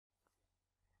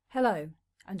Hello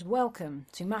and welcome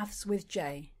to Maths with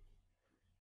Jay.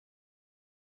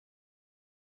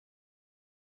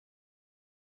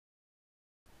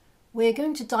 We're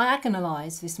going to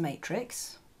diagonalise this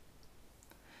matrix.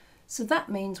 So that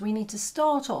means we need to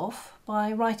start off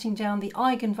by writing down the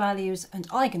eigenvalues and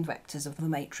eigenvectors of the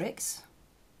matrix.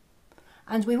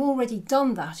 And we've already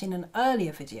done that in an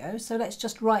earlier video, so let's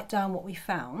just write down what we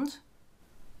found.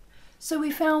 So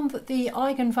we found that the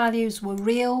eigenvalues were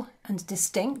real and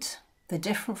distinct. They're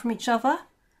different from each other.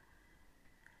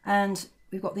 And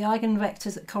we've got the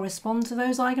eigenvectors that correspond to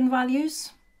those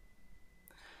eigenvalues.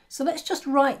 So let's just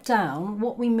write down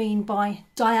what we mean by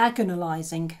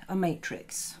diagonalising a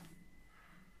matrix.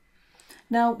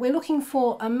 Now we're looking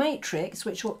for a matrix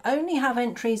which will only have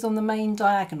entries on the main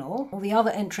diagonal, all the other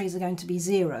entries are going to be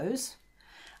zeros,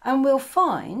 and we'll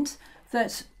find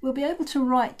that we'll be able to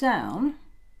write down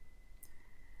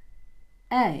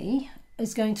A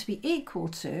is going to be equal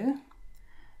to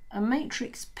a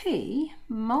matrix P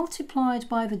multiplied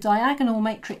by the diagonal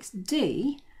matrix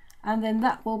D, and then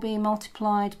that will be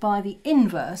multiplied by the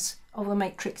inverse of the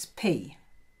matrix P.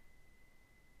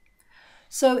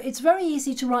 So it's very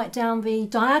easy to write down the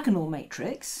diagonal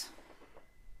matrix.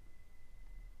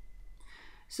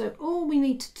 So all we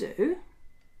need to do,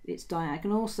 it's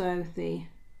diagonal, so the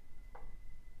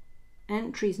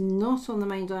entries not on the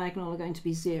main diagonal are going to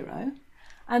be 0,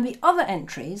 and the other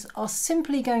entries are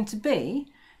simply going to be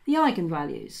the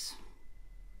eigenvalues.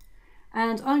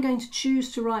 And I'm going to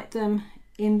choose to write them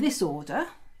in this order.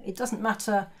 It doesn't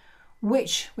matter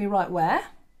which we write where,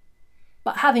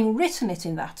 but having written it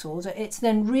in that order, it's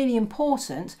then really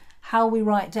important how we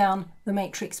write down the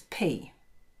matrix P.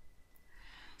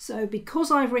 So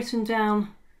because I've written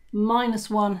down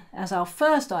 -1 as our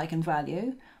first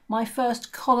eigenvalue, my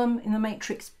first column in the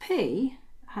matrix P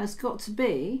has got to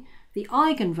be the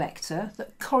eigenvector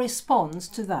that corresponds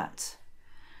to that.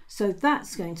 So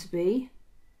that's going to be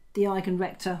the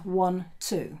eigenvector 1,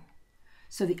 2.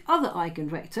 So the other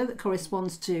eigenvector that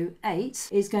corresponds to 8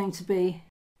 is going to be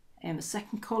in the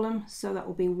second column, so that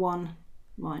will be 1,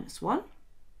 -1.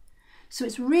 So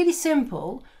it's really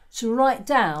simple to write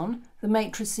down the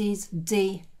matrices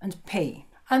D and P.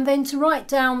 And then to write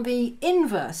down the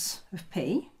inverse of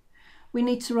P, we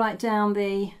need to write down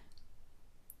the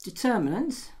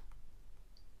determinant.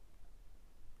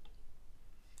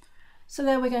 So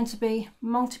there we're going to be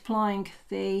multiplying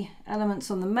the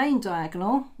elements on the main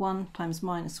diagonal, 1 times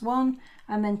 -1,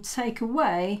 and then take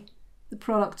away the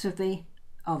product of the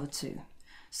other two.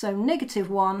 So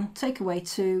 -1 take away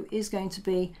 2 is going to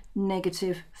be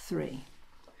 -3.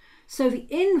 So the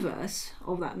inverse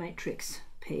of that matrix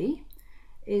P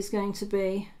is going to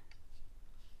be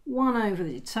 1 over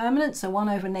the determinant, so 1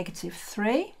 over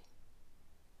 -3.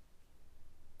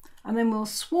 And then we'll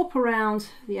swap around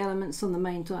the elements on the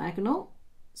main diagonal.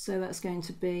 So that's going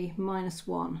to be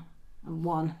 -1 and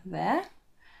 1 there.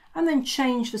 And then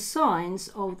change the signs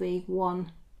of the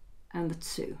 1 and the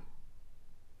 2.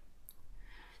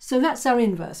 So that's our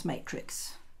inverse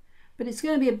matrix. But it's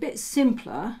going to be a bit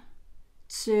simpler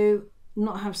to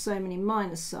not have so many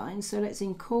minus signs. So let's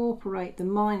incorporate the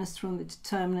minus from the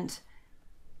determinant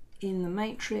in the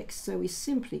matrix. So we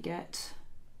simply get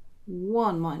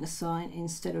 1 minus sign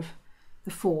instead of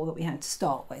the 4 that we had to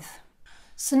start with.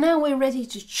 So now we're ready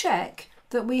to check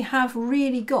that we have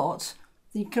really got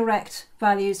the correct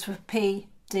values for P,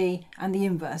 D and the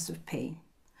inverse of P.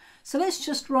 So let's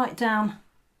just write down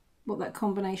what that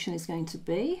combination is going to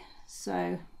be.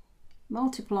 So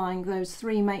multiplying those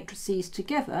three matrices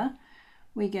together,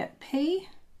 we get P,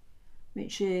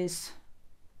 which is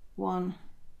 1,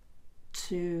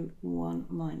 2, 1,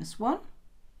 -1.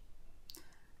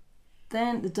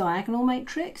 Then the diagonal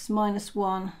matrix,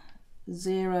 -1,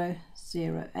 0,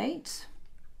 0, 8.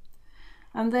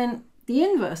 And then the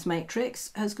inverse matrix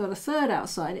has got a third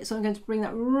outside it, so I'm going to bring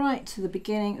that right to the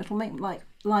beginning. It'll make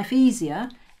life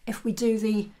easier if we do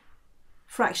the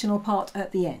fractional part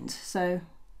at the end. So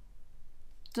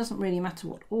it doesn't really matter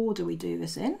what order we do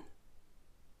this in.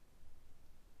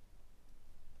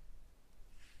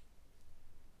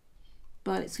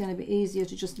 But it's going to be easier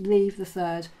to just leave the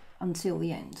third until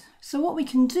the end. So what we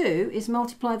can do is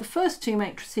multiply the first two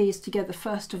matrices together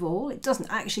first of all. It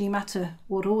doesn't actually matter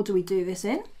what order we do this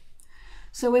in.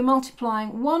 So we're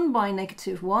multiplying 1 by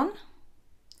 -1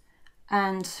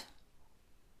 and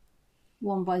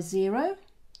 1 by 0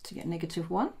 to get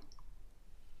 -1.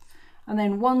 And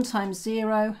then 1 times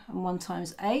 0 and 1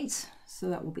 times 8, so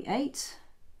that will be 8.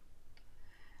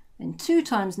 Then 2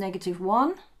 times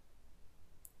 -1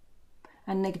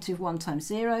 and -1 times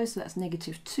 0, so that's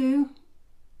 -2.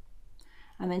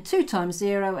 and then 2 times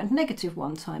 0 and negative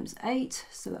 1 times 8,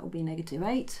 so that will be negative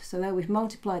 8. So there we've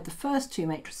multiplied the first two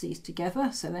matrices together,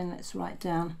 so then let's write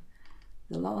down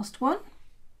the last one.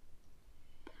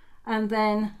 And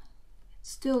then,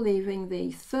 still leaving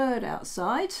the third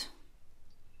outside,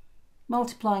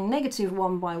 multiplying negative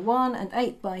 1 by 1 and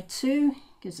 8 by 2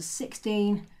 gives us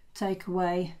 16, take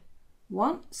away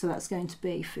 1, so that's going to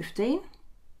be 15.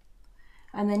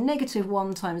 And then negative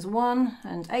 1 times 1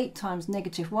 and 8 times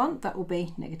negative 1, that will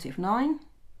be negative 9.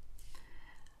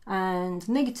 And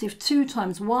negative 2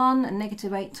 times 1 and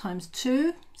negative 8 times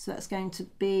 2, so that's going to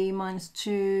be minus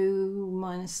 2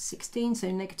 minus 16,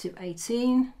 so negative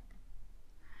 18.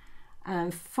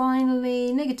 And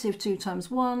finally, negative 2 times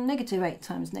 1, negative 8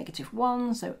 times negative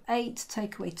 1, so 8,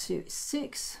 take away 2 is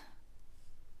 6.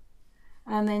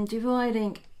 And then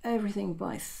dividing everything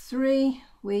by 3,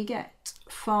 we get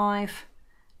 5,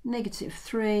 negative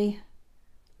 3,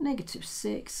 negative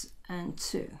 6, and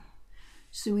 2.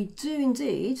 So we do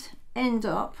indeed end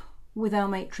up with our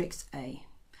matrix A.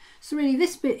 So really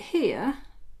this bit here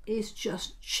is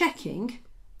just checking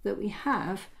that we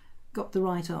have got the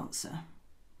right answer.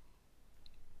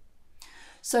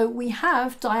 So we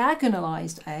have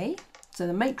diagonalized A, so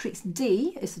the matrix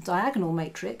D is the diagonal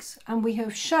matrix, and we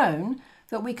have shown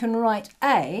that we can write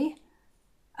A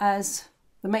as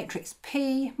the matrix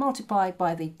P multiplied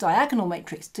by the diagonal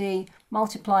matrix D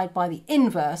multiplied by the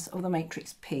inverse of the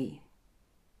matrix P.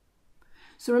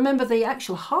 So remember, the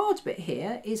actual hard bit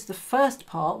here is the first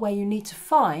part where you need to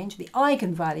find the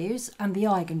eigenvalues and the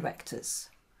eigenvectors.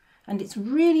 And it's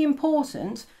really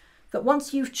important that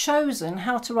once you've chosen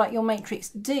how to write your matrix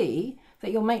D,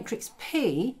 that your matrix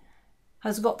P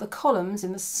has got the columns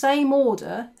in the same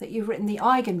order that you've written the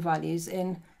eigenvalues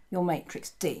in your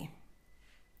matrix D.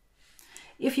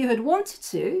 If you had wanted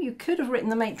to, you could have written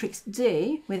the matrix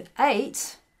D with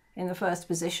 8 in the first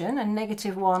position and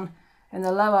negative 1 in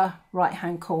the lower right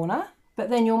hand corner, but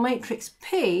then your matrix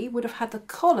P would have had the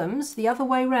columns the other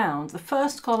way round. The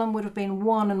first column would have been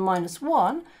 1 and minus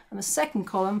 1, and the second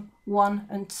column 1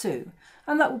 and 2.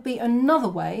 And that would be another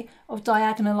way of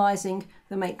diagonalizing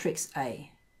the matrix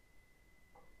A.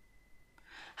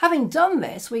 Having done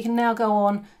this, we can now go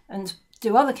on and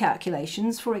do other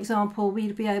calculations. For example,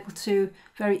 we'd be able to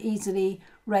very easily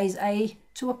raise A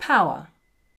to a power.